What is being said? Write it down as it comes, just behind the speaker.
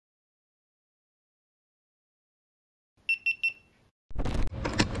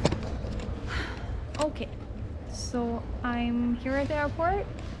Okay, so I'm here at the airport.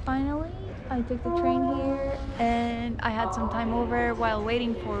 Finally, I took the train here and I had some time over while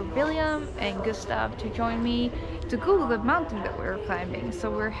waiting for William and Gustav to join me to Google the mountain that we're climbing.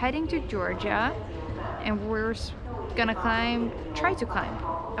 So we're heading to Georgia and we're gonna try to climb.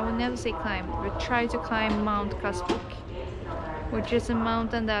 I would never say climb, but try to climb Mount Kazbegi, which is a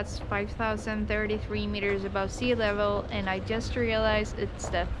mountain that's 5,033 meters above sea level, and I just realized it's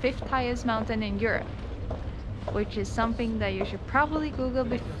the 5th highest mountain in Europe, which is something that you should probably Google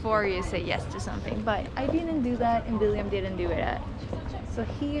before you say yes to something, but I didn't do that and William didn't do it. So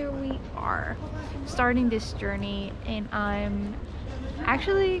here we are, starting this journey, and I'm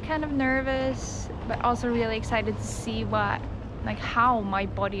actually kind of nervous, but also really excited to see how my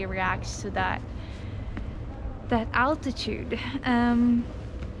body reacts to that altitude.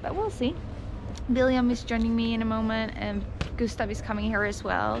 But we'll see. William is joining me in a moment and Gustav is coming here as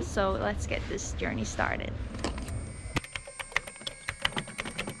well, so let's get this journey started.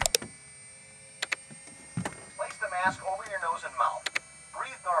 Place the mask over your nose and mouth.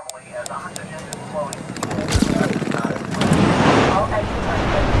 Breathe normally as oxygen is flowing through all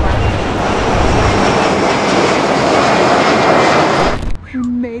We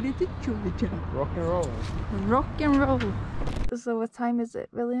made it to Georgia. Rock and roll. Rock and roll. So what time is it,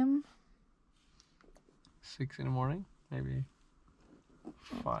 William? 6 in the morning, maybe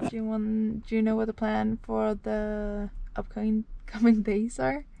 5. Do you know what the plan for the upcoming days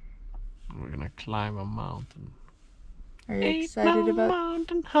are? We're gonna climb a mountain. Are you excited about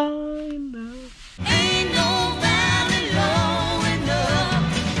mountain high enough? Ain't no valley low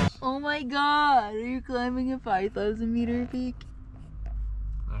enough. Oh my god, are you climbing a 5,000 meter peak?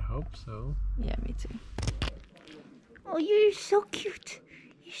 I hope so. Yeah, me too. Oh, you're so cute.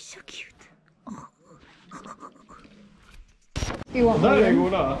 You're so cute. Oh. You want Där är one?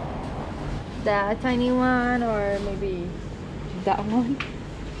 goda. That tiny one or maybe that one?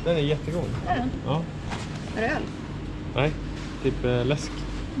 Den är jättegod. Ja. Är det öl? Nej, typ läsk.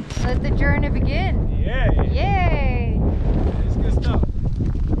 Let the journey begin. Yay! Yay! Here's Gustav.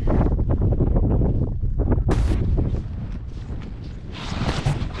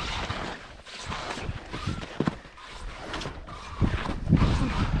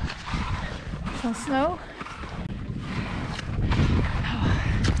 Some snow.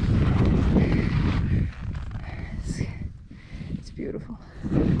 It's beautiful.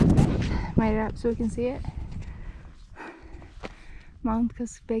 Light it up so we can see it. Mount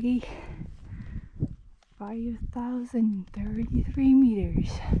Kazbegi, 5,033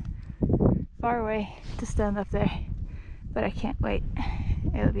 meters. Far away to stand up there, but I can't wait.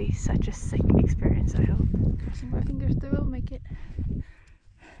 It'll be such a sick experience, I hope. Crossing my fingers that we'll make it.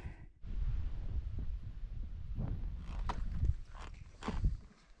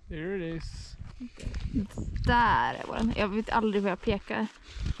 Here it is. Där är våran. Jag vet aldrig vad jag pekar.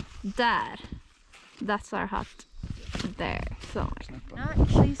 Där. That's our hut. There. So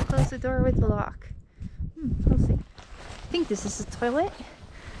please close the door with the lock. We'll see. I think this is a toilet.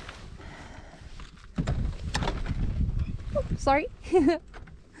 Oh, sorry. That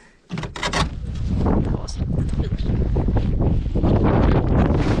wasn't the toilet.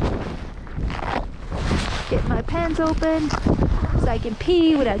 Get my pants open so I can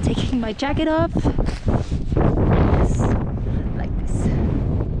pee without taking my jacket off. Yes, like this.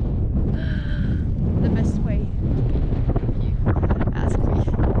 The best way, you ask me.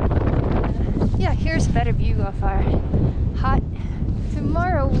 Yeah, here's a better view of our hut.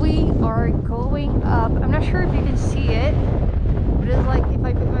 Tomorrow we are going up. I'm not sure if you can see it, but it's like if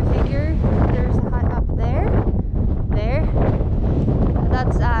I put my finger, there's a hut up there. There.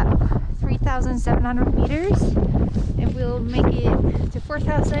 That's at 3,700 meters. And we'll make it to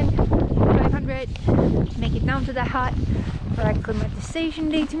 4,500, make it down to the hut for acclimatization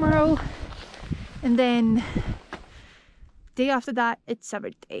day tomorrow, and then day after that it's summer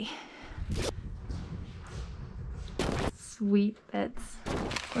day. Sweet beds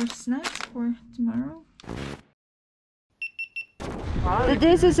or snacks for tomorrow.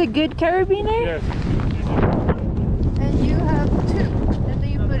 This is a good carabiner? Yes. And you have two, and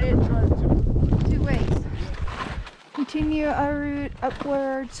then you put it two ways. Continue our route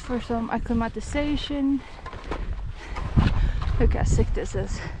upwards for some acclimatization. Look how sick this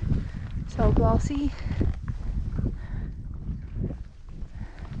is. So glossy.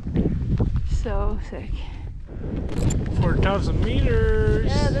 So sick. 4,000 meters.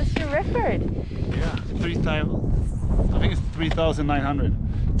 Yeah, that's your record. Yeah, 3,000. I think it's 3,900. We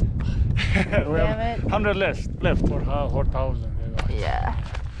have Damn it. 100 left for 4,000. Yeah.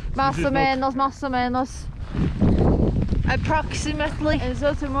 Massa menos. Approximately. And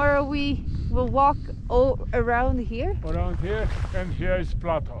so tomorrow we we'll walk around here. Around here, and here is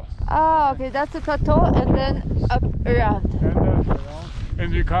plateau. Ah, okay, that's the plateau, and then up around. And then around,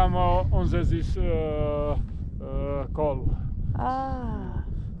 and we come on this call. Ah.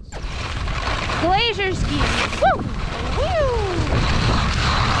 Glacier ski. Woo! Woo!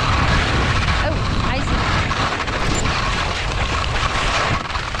 Oh, I see.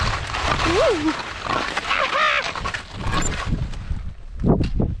 Woo!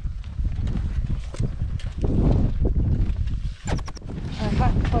 I'm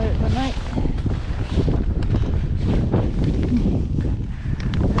hot for it tonight.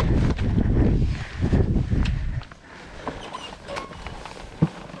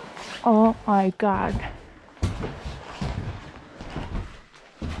 Oh my god.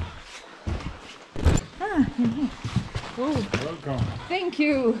 Ah, in here. Whoa. Welcome. Thank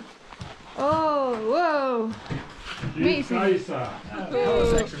you. Oh, whoa. Amazing. Kajsa. That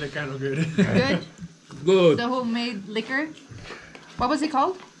was actually kind of good. Good. Good. The homemade liquor. What was it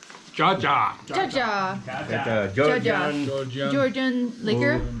called? Jaja. Jaja. Georgian. Georgian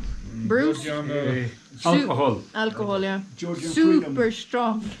liquor. Bruce. Alcohol. Alcohol, yeah. Georgian Super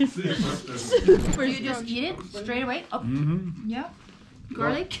strong. Super You just eat it straight away? Up. Yeah.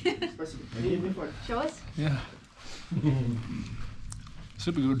 Garlic. Show us. Yeah.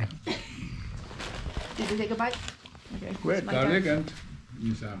 Super good. Did you take a bite? Okay. Great my garlic turn.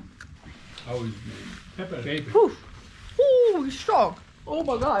 and how is pepper. Ooh, it's strong. Oh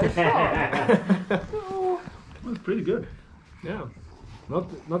my god, it's strong. It's pretty good. Yeah.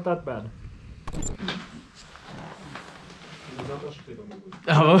 Not that bad.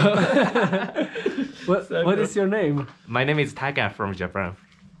 What is your name? My name is Taka from Japan.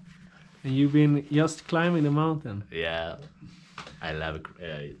 And you've been just climbing the mountain. Yeah, I love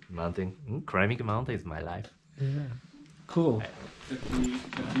mountain. Climbing mountain is my life. Yeah. Cool.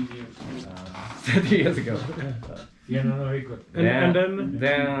 30 years ago. Yeah, no, very good. And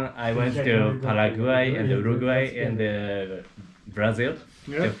Then I went to Paraguay and Uruguay and Brazil.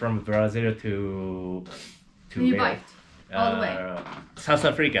 Yeah. From Brazil to You where? biked all the way. South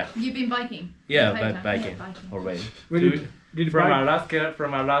Africa. You've been biking. Yeah, Okay, biking yeah, biking. already. Where To- did you from bike?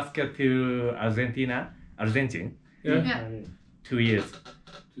 Alaska to Argentina, Argentine. Yeah. Yeah. 2 years.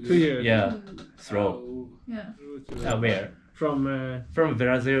 2 years. Yeah, slow. Yeah. Where? From From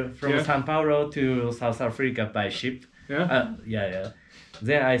Brazil, from Yeah. São Paulo to South Africa by ship. yeah. Yeah.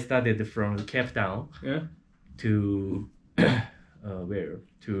 Then I started from Cape Town Yeah. to where?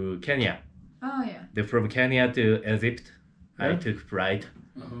 To Kenya. Oh yeah. Then from Kenya to Egypt, I Yeah. took flight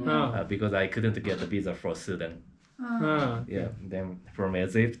Oh. because I couldn't get the visa for Sudan. Ah. Yeah. Then from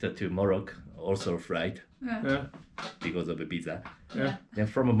Egypt to Morocco, also flight Yeah. because of the visa. Yeah. Then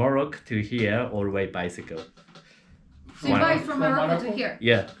from Morocco to here, all the way bicycle. So you biked from Morocco to here.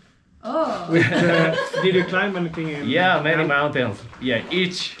 Yeah. Oh. Did you climb anything in? Yeah, many mountains. Yeah,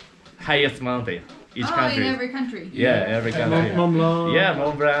 each highest mountain, each Oh, country. in every country. Yeah, every country. Mont Blanc. Yeah,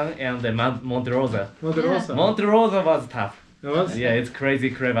 Mont Blanc and the Monte Rosa. Monte Rosa. Monte Rosa was tough. It was? Yeah, it's crazy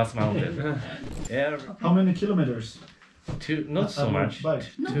crevasse mountain. Yeah, How many kilometers? not so much. Bike.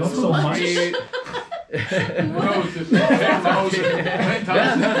 Not Not so so much. much. No.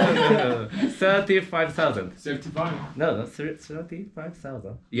 35,000. 75. No,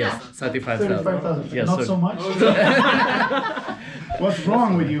 35,000. Yes, 35,000. 35,000. Yes, Not so- so much. What's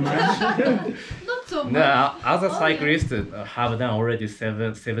wrong with you, man? Not so much. No, other Oh, cyclists have done already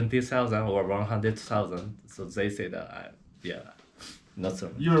 70,000 or 100,000. So they say that, not so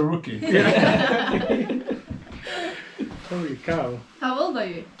much. You're a rookie. Holy cow. How old are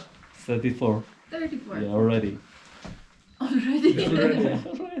you? 34. 34. Yeah, already. Already.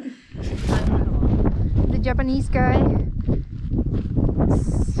 The Japanese guy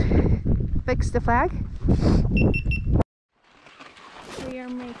fixed the flag. We are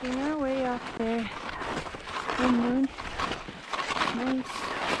making our way up there. Full moon. Nice,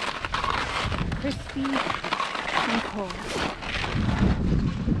 crispy, and cold.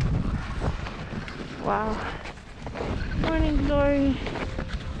 Wow. Morning glory.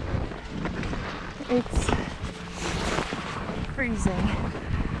 It's freezing.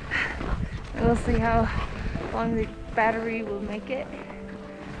 We'll see how long the battery will make it.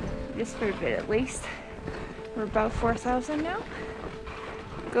 Just for a bit at least. We're about 4,000 now.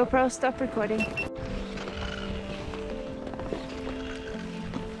 GoPro, stop recording.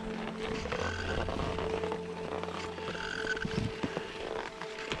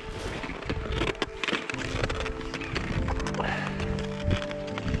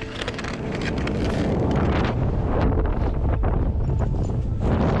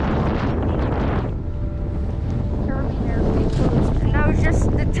 And that was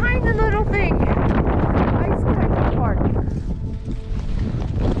just the tiny little thing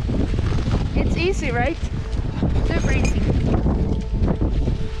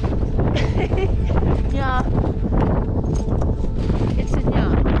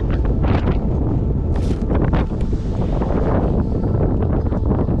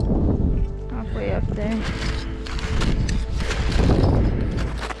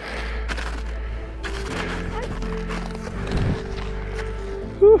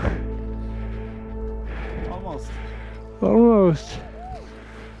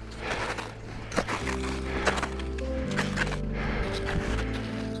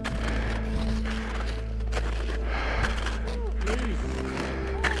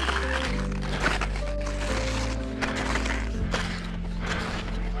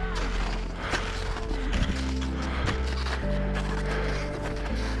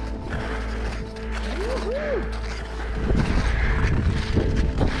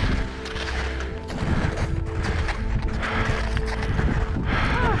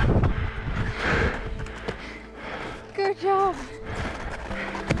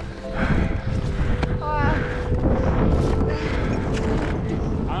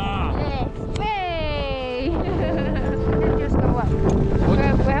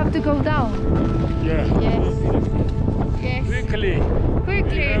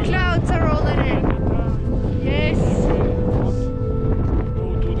Yes.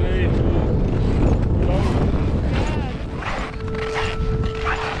 Go today to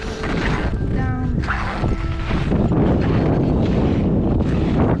Down.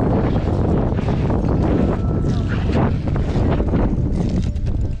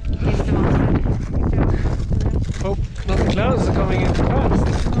 Here's the monster. Hope not the clouds are coming in fast.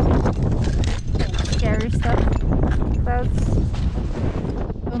 Scary stuff. That's.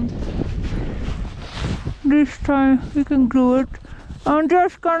 This time we can glue it. I'm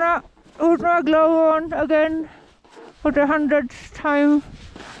just gonna put my glove on again for the 100th time.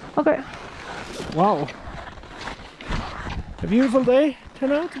 Okay. Wow. A beautiful day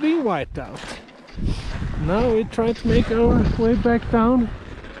turned out to be wiped out. Now we try to make our way back down.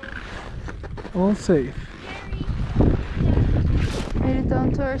 All safe. Made it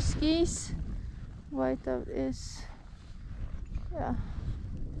down to our skis. Whiteout is. Yeah.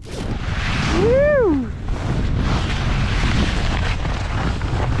 Woo!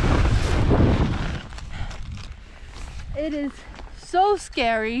 It is so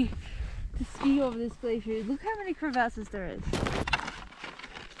scary to ski over this glacier. Look how many crevasses there is.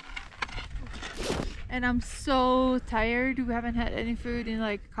 And I'm so tired. We haven't had any food in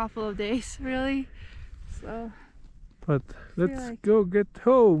like a couple of days, really. So But let's like- go get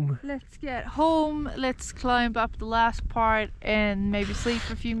home. let's get home. Let's climb up the last part and maybe sleep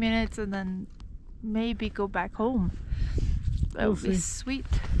for a few minutes and then maybe go back home. That We'll would be see. sweet.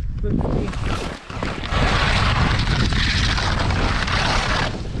 Let's see.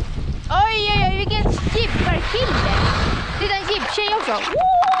 Oj, oj, oj, vilken jibbarkille! Det är en jibbtjej också.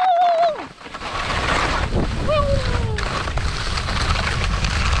 Woo! Woo!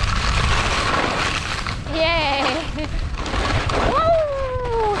 Yeah!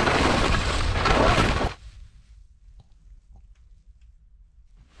 Woo!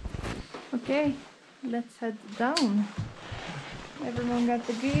 Okay, let's head down. Everyone got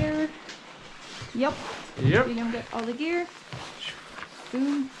the gear? Yep. Yep. William got all the gear.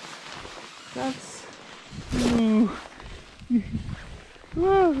 Boom. That's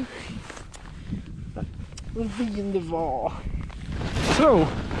Vad fin det var. So,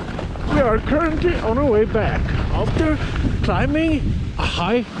 we are currently on our way back after climbing a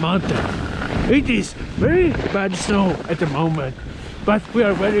high mountain. It is very bad snow at the moment, but we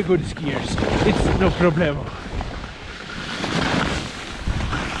are very good skiers. It's no problem.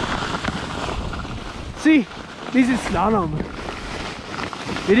 See, this is slalom.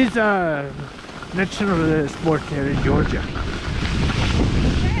 It is a national sport here in Georgia.